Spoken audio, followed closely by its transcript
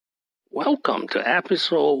Welcome to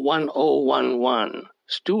episode 1011,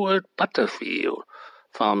 Stewart Butterfield,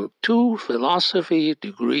 from 2 philosophy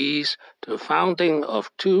degrees to founding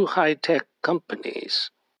of 2 high-tech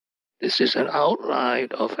companies. This is an outline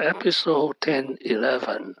of episode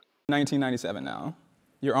 1011. 1997 now.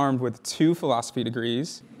 You're armed with 2 philosophy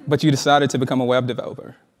degrees, but you decided to become a web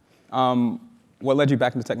developer. What led you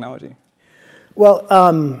back into technology?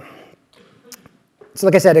 Well, so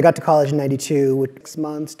like I said, I got to college in '92, with 6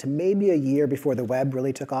 months to maybe a year before the web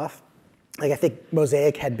really took off. Like I think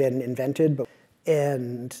Mosaic had been invented,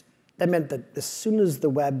 and that meant that as soon as the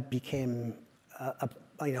web became a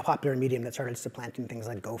popular medium that started supplanting things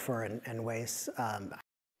like Gopher and Waze.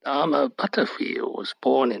 Dharma Butterfield was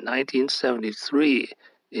born in 1973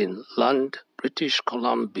 in Lund, British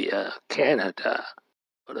Columbia, Canada.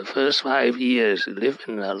 For the first 5 years, he lived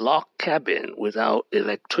in a log cabin without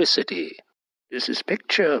electricity. This is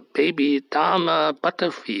picture of baby Dharma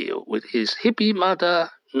Butterfield with his hippie mother,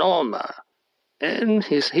 Norma, and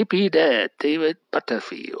his hippie dad, David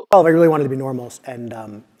Butterfield. Oh, I really wanted to be normal,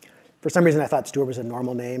 and for some reason I thought Stewart was a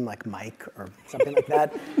normal name, like Mike or something like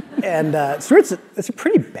that. And Stewart's it's a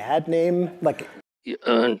pretty bad name. He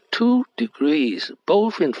earned 2 degrees,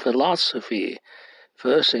 both in philosophy,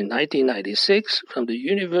 first in 1996 from the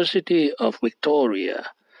University of Victoria,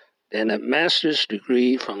 then a master's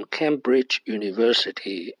degree from Cambridge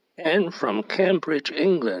University. And from Cambridge,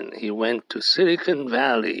 England, he went to Silicon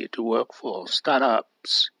Valley to work for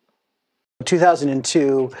startups.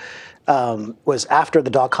 2002 was after the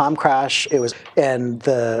dot-com crash. And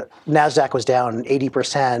the NASDAQ was down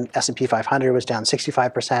 80%, S&P 500 was down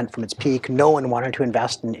 65% from its peak. No one wanted to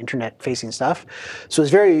invest in internet-facing stuff. So it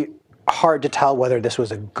was very hard to tell whether this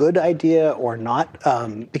was a good idea or not,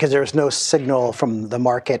 because there was no signal from the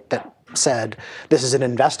market that said this is an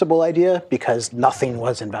investable idea, because nothing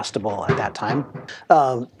was investable at that time.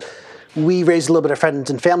 We raised a little bit of friends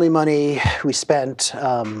and family money. We spent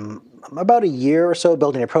about a year or so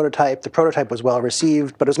building a prototype. The prototype was well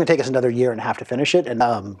received, but it was going to take us another year and a half to finish it. And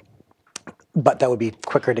but that would be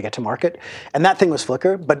quicker to get to market. And that thing was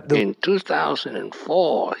Flickr. But in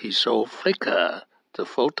 2004, he sold Flickr, the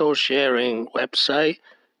photo-sharing website,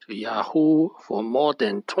 to Yahoo for more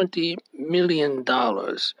than $20 million.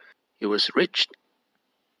 He was rich.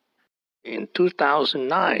 In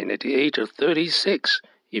 2009, at the age of 36,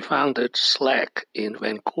 he founded Slack in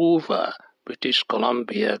Vancouver, British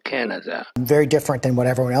Columbia, Canada. Very different than what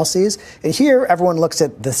everyone else sees. And here, everyone looks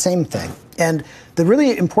at the same thing. And the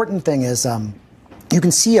really important thing is you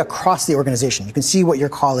can see across the organization. You can see what your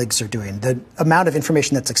colleagues are doing. The amount of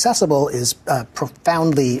information that's accessible is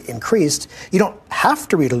profoundly increased. You don't have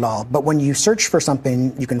to read it all, but when you search for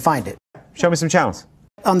something, you can find it. Show me some channels.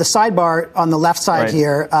 On the sidebar, on the left side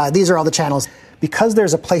here, these are all the channels. Because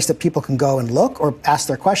there's a place that people can go and look or ask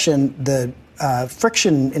their question, the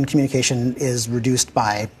friction in communication is reduced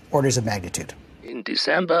by orders of magnitude. In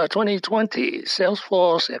December 2020,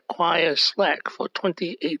 Salesforce acquired Slack for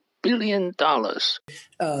 $28 billion.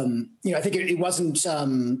 I think it wasn't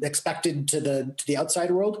expected to the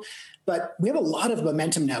outside world, but we have a lot of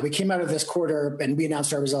momentum now. We came out of this quarter and we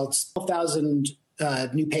announced our results, 12,000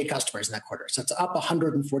 new paid customers in that quarter. So it's up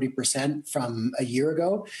 140% from a year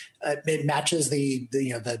ago. It matches the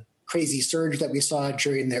crazy surge that we saw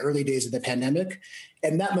during the early days of the pandemic.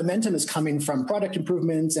 And that momentum is coming from product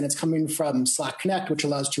improvements, and it's coming from Slack Connect, which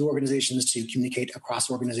allows 2 organizations to communicate across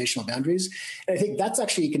organizational boundaries. And I think that's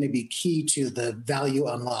actually going to be key to the value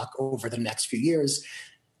unlock over the next few years.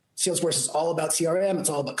 Salesforce is all about CRM. It's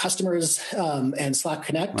all about customers. And Slack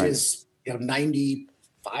Connect is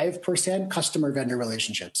 95% customer-vendor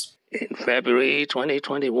relationships. In February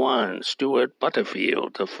 2021, Stewart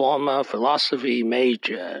Butterfield, the former philosophy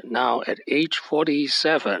major, now at age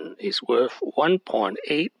 47, is worth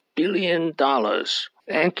 $1.8 billion.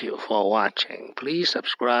 Thank you for watching. Please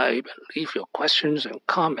subscribe and leave your questions and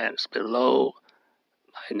comments below.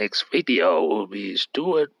 My next video will be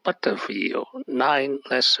Stewart Butterfield, 9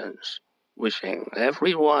 lessons. Wishing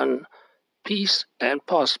everyone peace and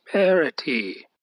prosperity.